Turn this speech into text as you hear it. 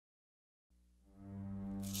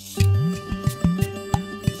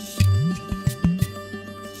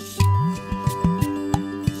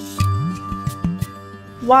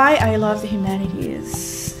Why I love the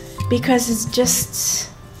humanities? Because it's just,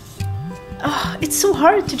 it's so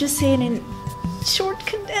hard to just say it in short,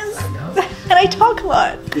 condensed, and I talk a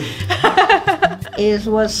lot. It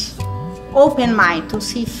was open mind to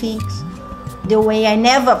see things the way I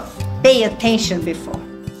never pay attention before.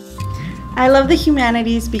 I love the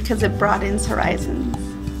humanities because it broadens horizons.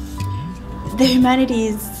 The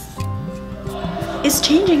humanities is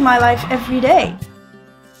changing my life every day.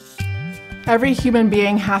 Every human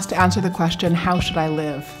being has to answer the question, how should I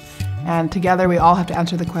live? And together we all have to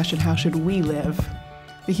answer the question, how should we live?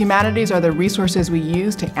 The humanities are the resources we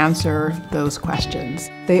use to answer those questions.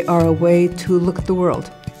 They are a way to look at the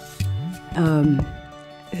world.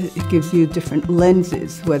 It gives you different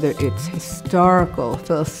lenses, whether it's historical,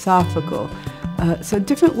 philosophical, so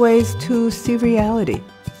different ways to see reality.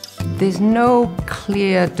 There's no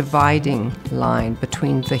clear dividing line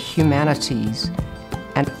between the humanities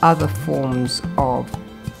and other forms of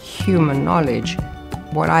human knowledge.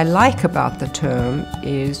 What I like about the term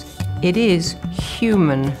is it is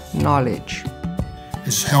human knowledge.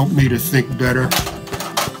 It's helped me to think better,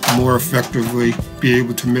 more effectively, be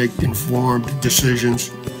able to make informed decisions,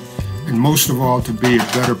 and most of all, to be a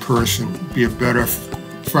better person, be a better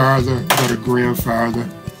father, better grandfather,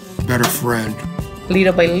 better friend.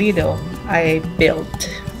 Little by little, I built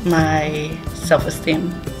my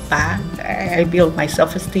self-esteem back. I built my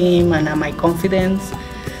self-esteem and my confidence,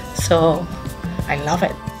 so I love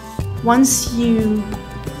it. Once you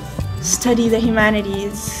study the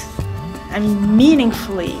humanities,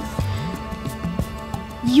 meaningfully,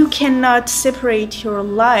 you cannot separate your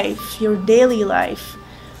life, your daily life,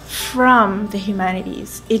 from the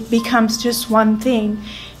humanities. It becomes just one thing.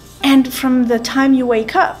 And from the time you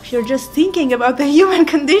wake up, you're just thinking about the human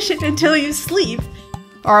condition until you sleep.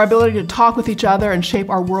 Our ability to talk with each other and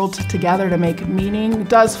shape our world together to make meaning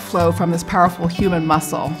does flow from this powerful human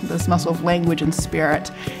muscle, this muscle of language and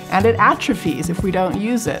spirit, and it atrophies if we don't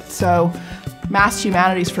use it. So Mass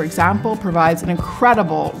Humanities, for example, provides an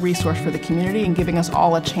incredible resource for the community in giving us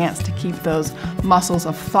all a chance to keep those muscles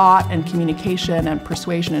of thought and communication and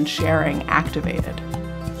persuasion and sharing activated.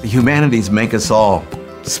 The humanities make us all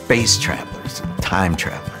space travelers, time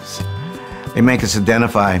travelers. They make us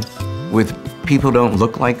identify with people who don't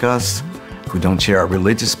look like us, who don't share our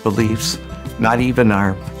religious beliefs, not even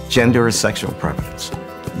our gender or sexual preference.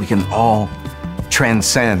 We can all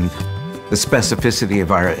transcend the specificity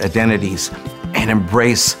of our identities and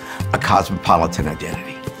embrace a cosmopolitan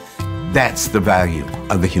identity. That's the value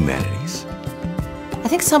of the humanities. I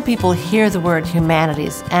think some people hear the word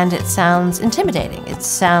humanities and it sounds intimidating. It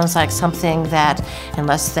sounds like something that,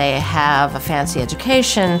 unless they have a fancy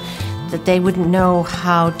education, that they wouldn't know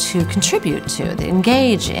how to contribute to, to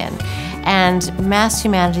engage in. And Mass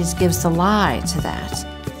Humanities gives the lie to that.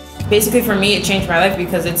 Basically for me, it changed my life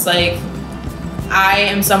because it's like, I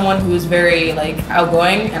am someone who's very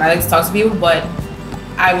outgoing and I like to talk to people, but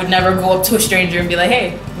I would never go up to a stranger and be like,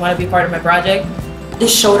 hey, you want to be part of my project? It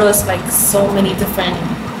showed us so many different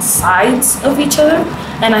sides of each other,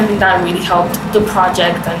 and I think that really helped the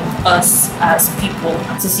project and us as people.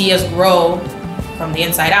 To see us grow from the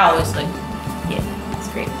inside out, it's yeah, it's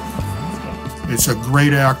great. It's a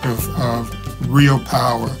great act of real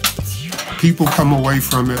power. People come away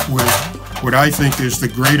from it with what I think is the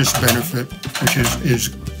greatest benefit, which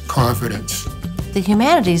is confidence. The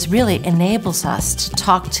humanities really enables us to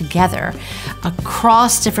talk together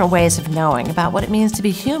across different ways of knowing about what it means to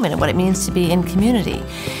be human and what it means to be in community.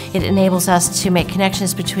 It enables us to make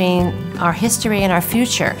connections between our history and our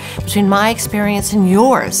future, between my experience and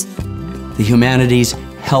yours. The humanities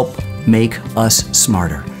help make us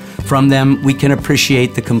smarter. From them, we can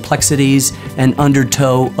appreciate the complexities and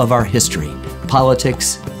undertow of our history,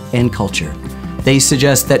 politics, and culture. They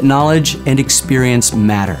suggest that knowledge and experience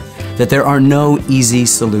matter, that there are no easy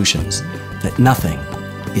solutions, that nothing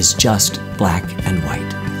is just black and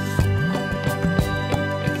white.